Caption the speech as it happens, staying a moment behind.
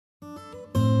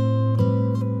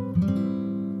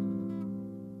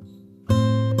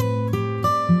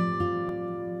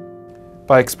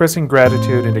By expressing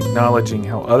gratitude and acknowledging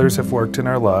how others have worked in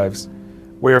our lives,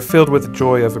 we are filled with the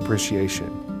joy of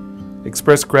appreciation.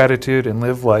 Express gratitude and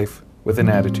live life with an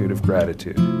attitude of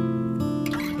gratitude.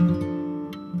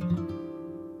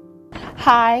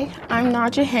 Hi, I'm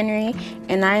Naja Henry,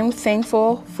 and I am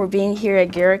thankful for being here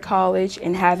at Garrett College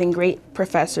and having great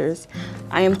professors.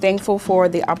 I am thankful for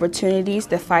the opportunities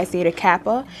that Phi Theta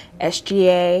Kappa,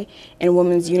 SGA, and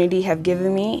Women's Unity have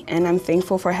given me, and I'm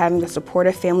thankful for having a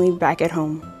supportive family back at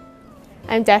home.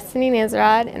 I'm Destiny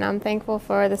Nizrod, and I'm thankful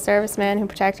for the servicemen who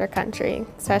protect our country,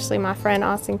 especially my friend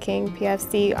Austin King,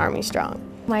 PFC Army Strong.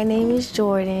 My name is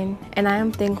Jordan, and I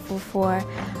am thankful for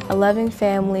a loving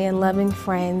family and loving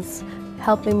friends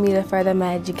helping me to further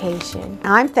my education.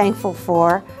 I'm thankful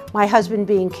for my husband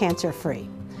being cancer-free.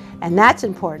 And that's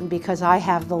important because I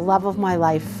have the love of my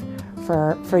life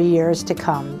for years to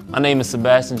come. My name is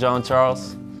Sebastian John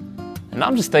Charles, and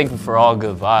I'm just thankful for all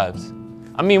good vibes.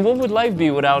 I mean, what would life be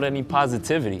without any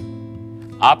positivity?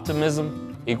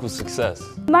 Optimism equals success.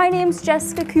 My name's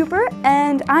Jessica Cooper,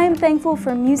 and I am thankful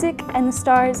for music and the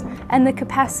stars and the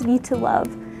capacity to love.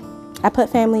 I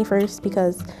put family first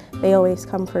because they always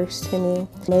come first to me.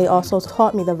 They also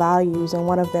taught me the values, and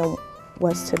one of them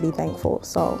was to be thankful.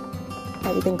 So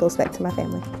everything goes back to my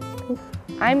family.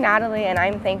 I'm Natalie, and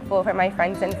I'm thankful for my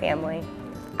friends and family.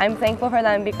 I'm thankful for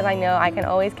them because I know I can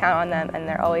always count on them, and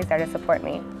they're always there to support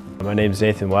me. My name is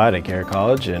Nathan Watt at Garrett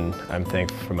College, and I'm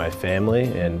thankful for my family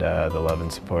and the love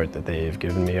and support that they've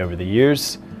given me over the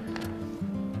years.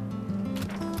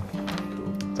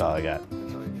 That's all I got.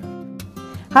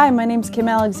 Hi, my name's Kim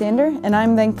Alexander, and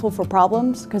I'm thankful for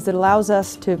problems because it allows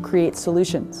us to create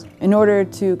solutions. In order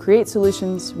to create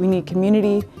solutions, we need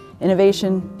community,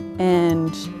 innovation, and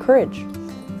courage.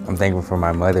 I'm thankful for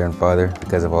my mother and father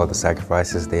because of all the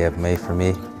sacrifices they have made for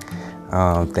me.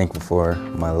 I'm thankful for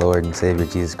my Lord and Savior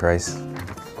Jesus Christ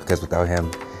because without Him,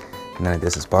 none of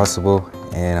this is possible.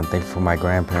 And I'm thankful for my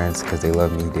grandparents because they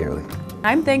love me dearly.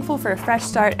 I'm thankful for a fresh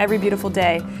start every beautiful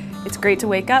day. It's great to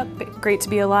wake up, great to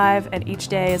be alive, and each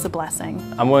day is a blessing.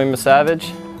 I'm William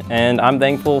Savage, and I'm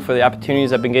thankful for the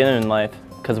opportunities I've been given in life,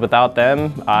 because without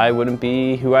them, I wouldn't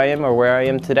be who I am or where I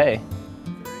am today.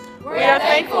 We are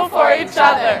thankful for each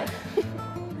other.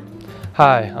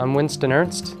 Hi, I'm Winston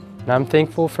Ernst, and I'm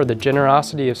thankful for the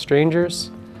generosity of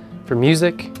strangers, for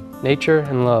music, nature,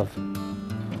 and love.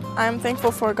 I'm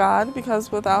thankful for God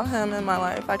because without Him in my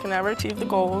life, I can never achieve the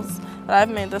goals that I've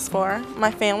made this for.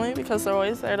 My family because they're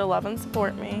always there to love and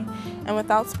support me. And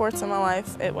without sports in my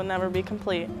life, it would never be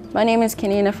complete. My name is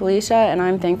Kenina Felicia, and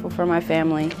I'm thankful for my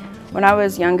family. When I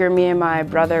was younger, me and my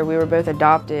brother, we were both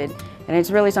adopted. And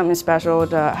it's really something special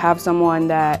to have someone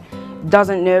that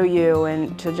doesn't know you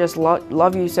and to just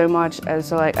love you so much as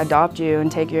to adopt you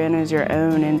and take you in as your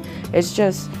own. And it's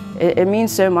just, it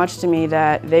means so much to me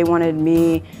that they wanted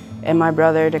me and my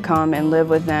brother to come and live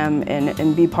with them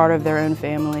and be part of their own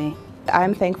family.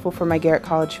 I'm thankful for my Garrett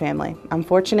College family. I'm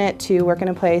fortunate to work in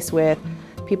a place with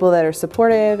people that are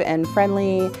supportive and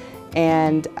friendly,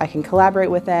 and I can collaborate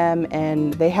with them,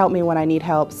 and they help me when I need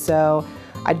help. So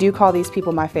I do call these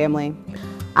people my family.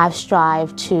 I've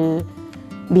strived to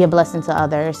be a blessing to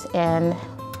others, and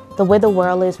the way the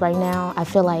world is right now, I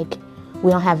feel like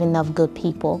we don't have enough good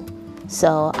people.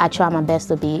 So I try my best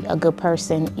to be a good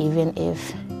person, even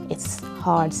if it's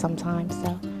hard sometimes,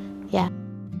 so yeah.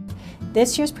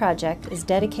 This year's project is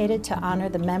dedicated to honor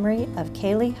the memory of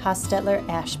Kalie Hostutler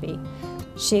Ashby.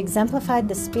 She exemplified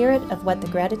the spirit of what the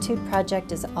Gratitude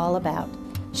Project is all about.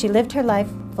 She lived her life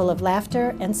full of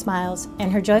laughter and smiles, and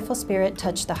her joyful spirit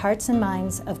touched the hearts and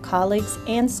minds of colleagues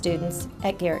and students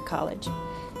at Garrett College.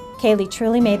 Kalie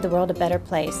truly made the world a better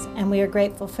place, and we are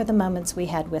grateful for the moments we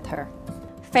had with her.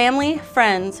 Family,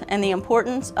 friends, and the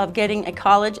importance of getting a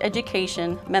college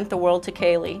education meant the world to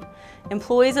Kalie.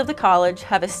 Employees of the college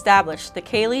have established the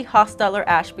Kalie Hostutler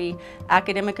Ashby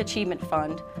Academic Achievement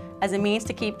Fund as a means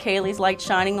to keep Kalie's light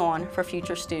shining on for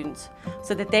future students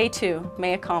so that they too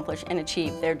may accomplish and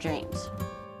achieve their dreams.